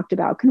what we talked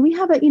about. Can we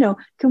have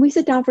can we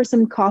sit down for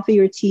some coffee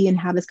or tea and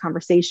have this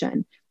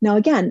conversation? Now,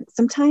 again,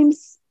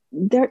 sometimes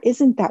there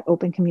isn't that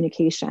open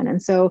communication.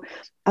 And so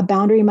a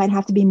boundary might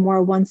have to be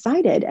more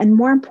one-sided. And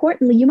more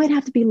importantly, you might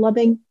have to be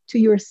loving to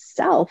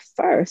yourself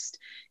first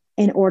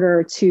in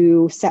order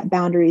to set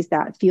boundaries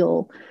that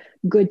feel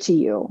good to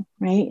you,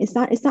 right? It's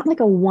not like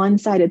a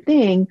one-sided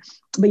thing,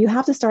 but you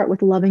have to start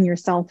with loving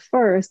yourself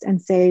first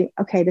and say,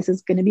 okay, this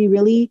is going to be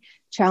really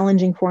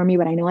challenging for me,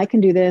 but I know I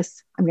can do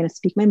this. I'm going to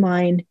speak my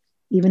mind,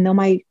 even though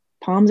my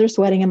palms are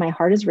sweating and my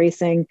heart is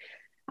racing.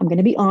 I'm going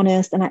to be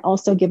honest. And I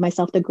also give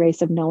myself the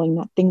grace of knowing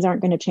that things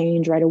aren't going to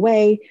change right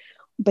away,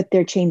 but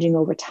they're changing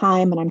over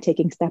time and I'm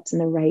taking steps in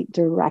the right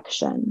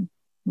direction.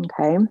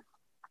 Okay.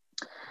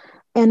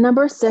 And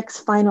number 6,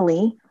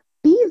 finally,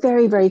 be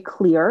very, very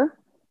clear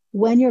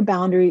when your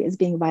boundary is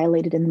being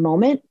violated in the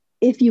moment,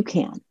 if you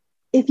can.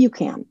 If you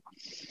can.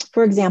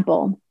 For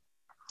example,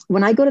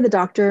 when I go to the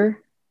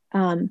doctor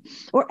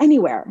or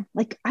anywhere,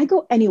 like I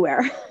go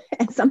anywhere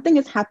and something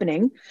is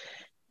happening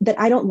that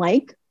I don't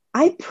like,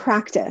 I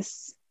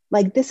practice.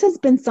 Like this has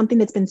been something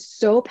that's been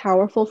so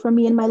powerful for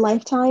me in my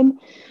lifetime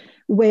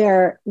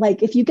where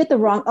like, if you get the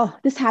wrong, oh,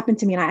 this happened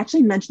to me. And I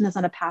actually mentioned this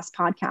on a past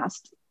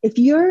podcast. If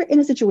you're in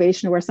a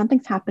situation where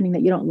something's happening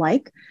that you don't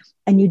like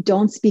and you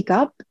don't speak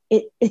up,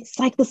 it's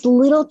like this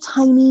little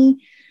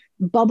tiny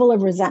bubble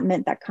of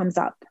resentment that comes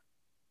up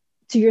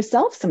to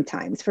yourself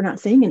sometimes for not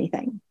saying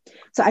anything.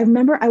 So I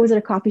remember I was at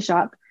a coffee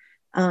shop,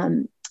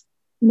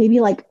 maybe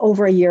like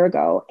over a year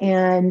ago,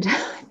 and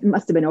it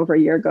must have been over a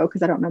year ago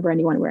because I don't remember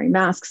anyone wearing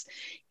masks.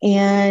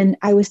 And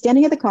I was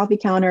standing at the coffee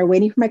counter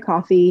waiting for my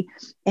coffee,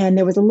 and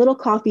there was a little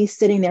coffee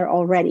sitting there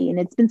already. And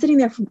it's been sitting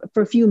there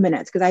for a few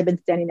minutes because I've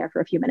been standing there for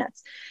a few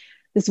minutes.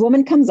 This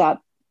woman comes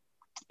up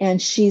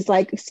and she's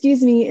like,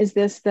 excuse me, is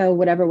this the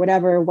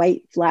whatever,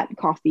 white flat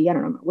coffee? I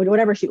don't know,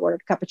 whatever she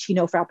ordered,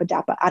 cappuccino,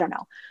 frappadappa, I don't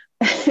know.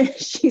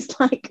 She's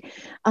like,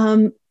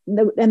 and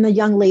the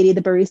young lady,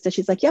 the barista,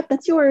 she's like, yep,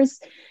 that's yours.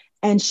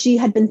 And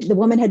the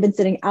woman had been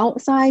sitting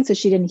outside, so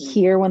she didn't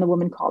hear when the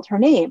woman called her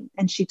name.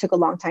 And she took a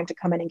long time to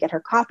come in and get her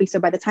coffee. So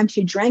by the time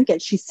she drank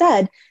it, she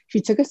said, she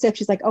took a sip.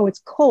 She's like, oh,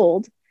 it's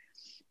cold.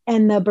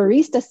 And the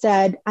barista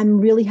said, I'm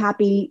really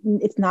happy.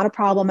 It's not a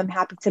problem. I'm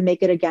happy to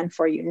make it again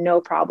for you.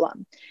 No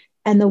problem.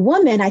 And the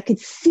woman, I could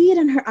see it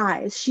in her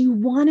eyes. She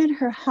wanted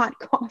her hot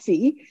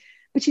coffee,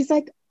 but she's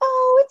like,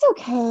 oh, it's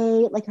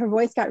okay. Like her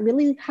voice got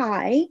really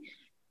high.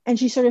 And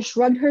she sort of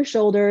shrugged her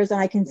shoulders, and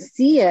I can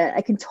see it.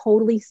 I can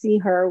totally see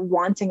her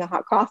wanting a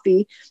hot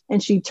coffee.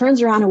 And she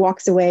turns around and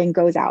walks away and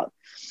goes out.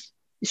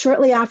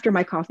 Shortly after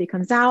my coffee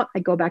comes out, I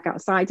go back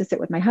outside to sit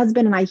with my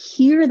husband, and I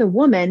hear the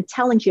woman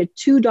telling, she had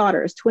 2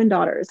 daughters, twin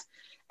daughters.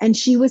 And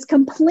she was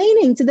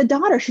complaining to the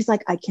daughter. She's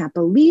like, I can't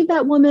believe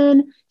that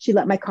woman. She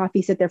let my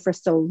coffee sit there for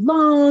so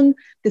long.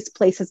 This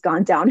place has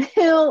gone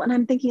downhill. And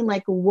I'm thinking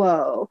like,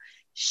 whoa,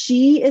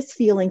 she is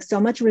feeling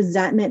so much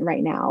resentment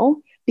right now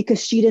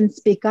because she didn't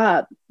speak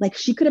up. Like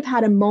she could have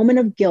had a moment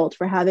of guilt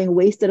for having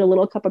wasted a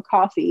little cup of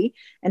coffee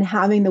and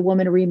having the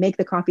woman remake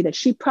the coffee that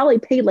she probably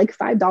paid like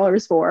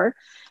 $5 for,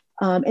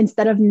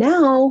 instead of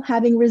now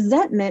having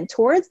resentment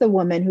towards the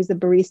woman who's the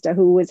barista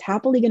who was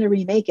happily going to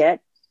remake it,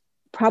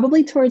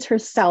 probably towards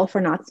herself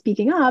for not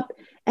speaking up.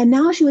 And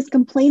now she was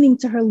complaining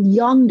to her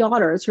young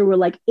daughters who were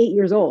like 8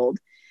 years old.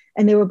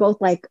 And they were both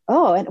like,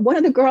 oh, and one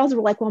of the girls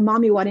were like, well,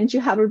 mommy, why didn't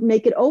you have her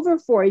make it over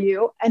for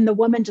you? And the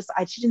woman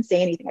she didn't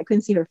say anything. I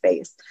couldn't see her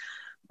face,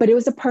 but it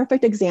was a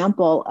perfect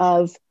example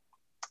of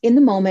in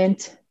the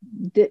moment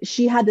that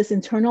she had this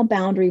internal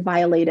boundary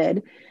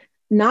violated,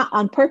 not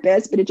on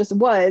purpose, but it just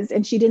was.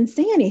 And she didn't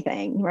say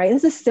anything, right?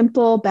 It's a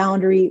simple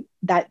boundary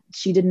that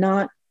she did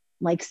not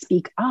like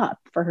speak up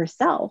for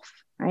herself,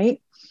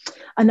 right?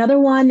 Another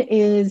one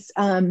is,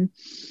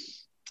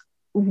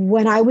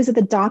 when I was at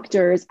the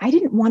doctor's, I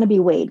didn't want to be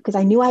weighed because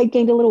I knew I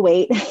gained a little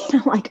weight.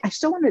 I'm like, I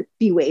just don't want to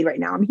be weighed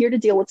right now. I'm here to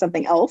deal with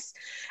something else.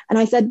 And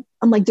I said,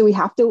 I'm like, do we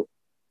have to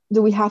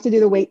do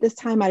the weight this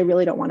time? I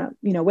really don't want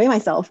to, weigh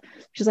myself.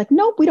 She's like,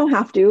 nope, we don't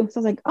have to. So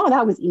I was like, oh,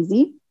 that was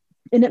easy.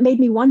 And it made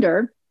me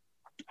wonder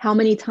how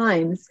many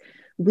times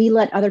we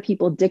let other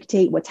people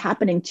dictate what's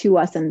happening to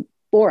us and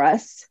for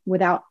us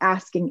without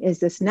asking, is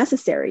this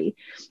necessary?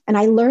 And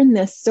I learned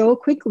this so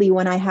quickly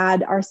when I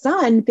had our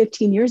son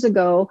 15 years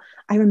ago.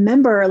 I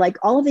remember like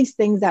all of these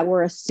things that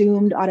were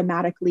assumed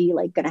automatically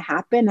like going to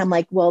happen. I'm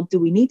like, well, do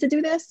we need to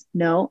do this?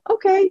 No.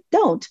 Okay,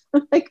 don't.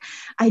 Like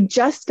I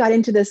just got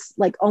into this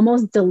like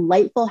almost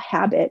delightful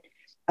habit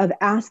of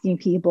asking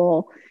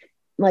people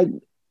like,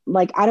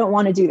 I don't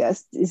want to do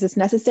this. Is this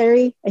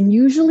necessary? And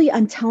usually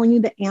I'm telling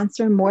you the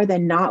answer more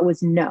than not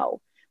was no.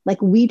 Like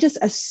we just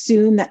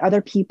assume that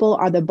other people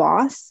are the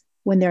boss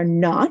when they're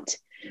not.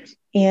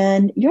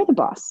 And you're the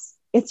boss.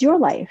 It's your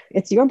life.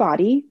 It's your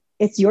body.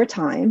 It's your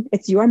time.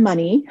 It's your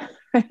money,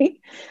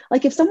 right?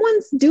 Like if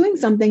someone's doing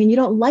something and you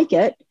don't like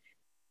it,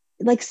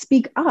 like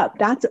speak up.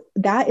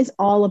 That is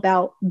all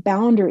about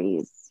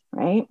boundaries,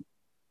 right?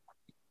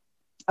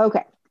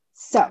 Okay.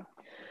 So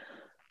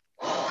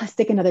let's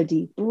take another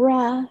deep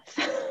breath.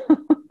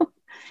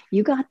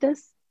 You got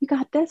this. You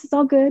got this. It's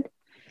all good.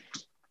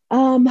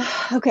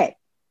 Okay.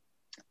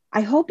 I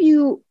hope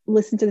you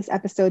listen to this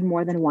episode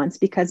more than once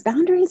because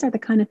boundaries are the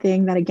kind of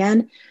thing that,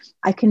 again,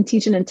 I can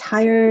teach an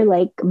entire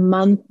like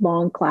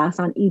month-long class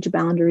on each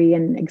boundary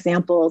and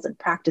examples and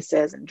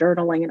practices and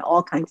journaling and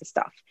all kinds of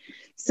stuff.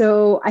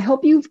 So I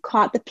hope you've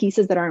caught the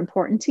pieces that are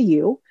important to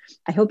you.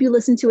 I hope you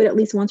listen to it at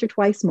least once or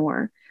twice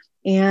more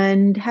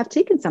and have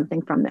taken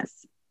something from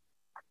this.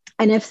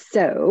 And if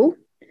so,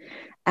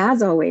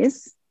 as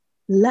always,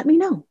 let me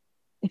know.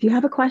 If you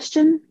have a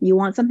question, you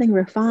want something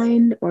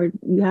refined, or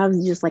you have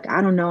just like,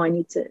 I don't know, I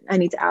need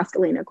to ask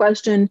Elena a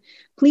question,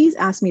 please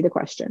ask me the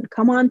question.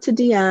 Come on to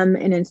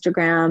DM and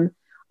Instagram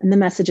the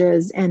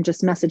messages and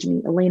just message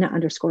me,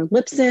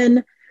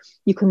 Elena_Lipson.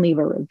 You can leave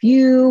a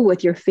review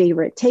with your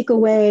favorite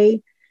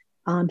takeaway.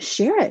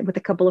 Share it with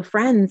a couple of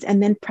friends,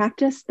 and then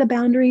practice the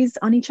boundaries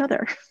on each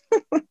other.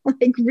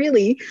 Like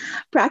really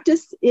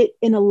practice it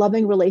in a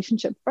loving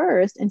relationship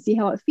first and see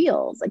how it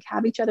feels. Like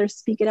have each other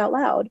speak it out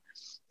loud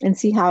and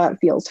see how it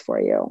feels for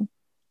you.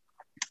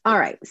 All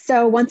right.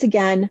 So once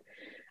again,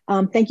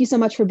 thank you so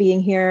much for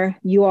being here.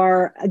 You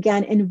are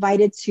again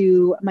invited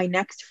to my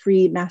next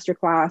free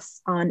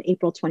masterclass on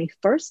April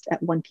 21st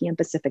at 1 p.m.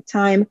 Pacific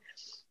time,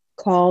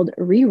 called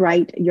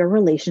Rewrite Your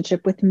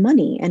Relationship with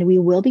Money. And we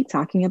will be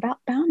talking about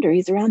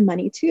boundaries around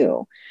money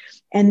too.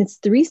 And it's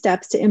 3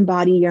 steps to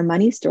embody your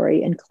money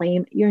story and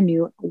claim your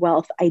new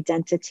wealth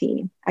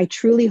identity. I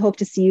truly hope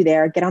to see you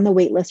there. Get on the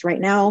wait list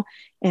right now,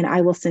 and I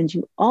will send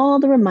you all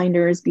the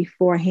reminders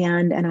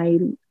beforehand. And I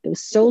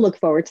so look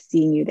forward to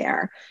seeing you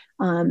there.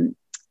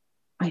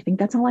 I think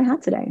that's all I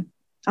have today.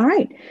 All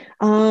right.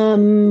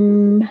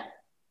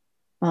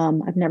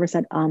 I've never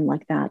said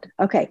like that.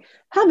 Okay.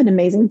 Have an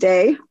amazing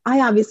day.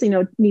 I obviously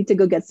need to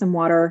go get some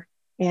water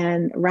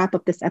and wrap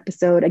up this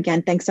episode.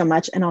 Again, thanks so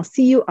much. And I'll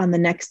see you on the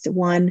next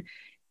one.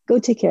 Go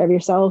take care of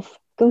yourself.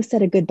 Go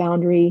set a good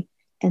boundary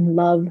and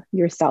love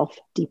yourself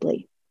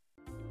deeply.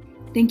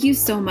 Thank you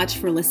so much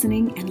for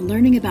listening and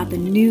learning about the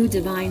new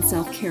divine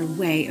self-care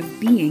way of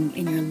being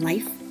in your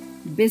life,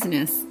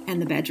 business,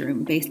 and the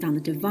bedroom based on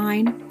the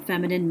divine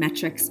feminine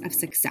metrics of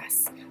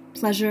success: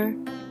 pleasure,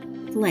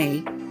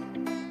 play,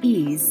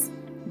 ease,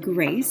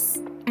 grace,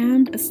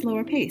 and a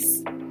slower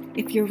pace.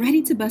 If you're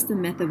ready to bust the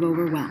myth of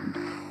overwhelm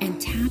and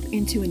tap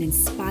into an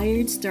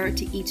inspired start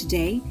to each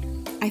day,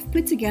 I've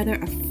put together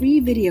a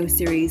free video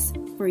series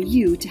for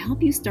you to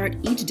help you start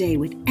each day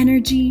with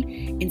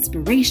energy,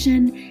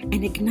 inspiration,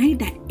 and ignite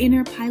that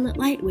inner pilot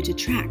light which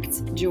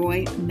attracts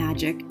joy,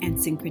 magic, and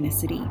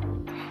synchronicity.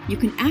 You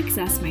can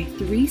access my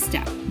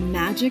 3-step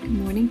magic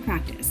morning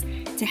practice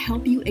to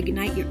help you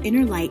ignite your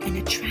inner light and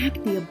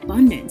attract the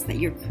abundance that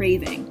you're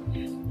craving.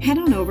 Head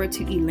on over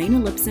to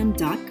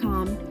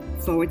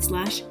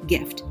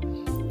elenalipson.com/gift.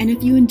 And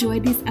if you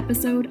enjoyed this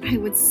episode, I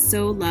would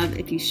so love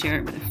if you share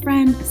it with a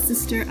friend, a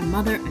sister, a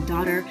mother, a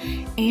daughter,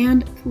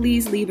 and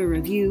please leave a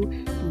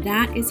review.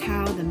 That is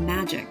how the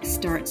magic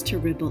starts to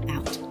ripple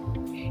out.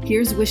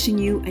 Here's wishing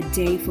you a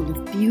day full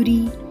of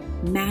beauty,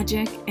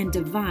 magic, and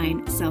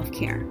divine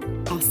self-care.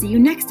 I'll see you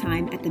next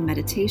time at the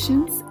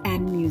Meditations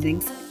and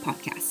Musings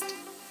podcast.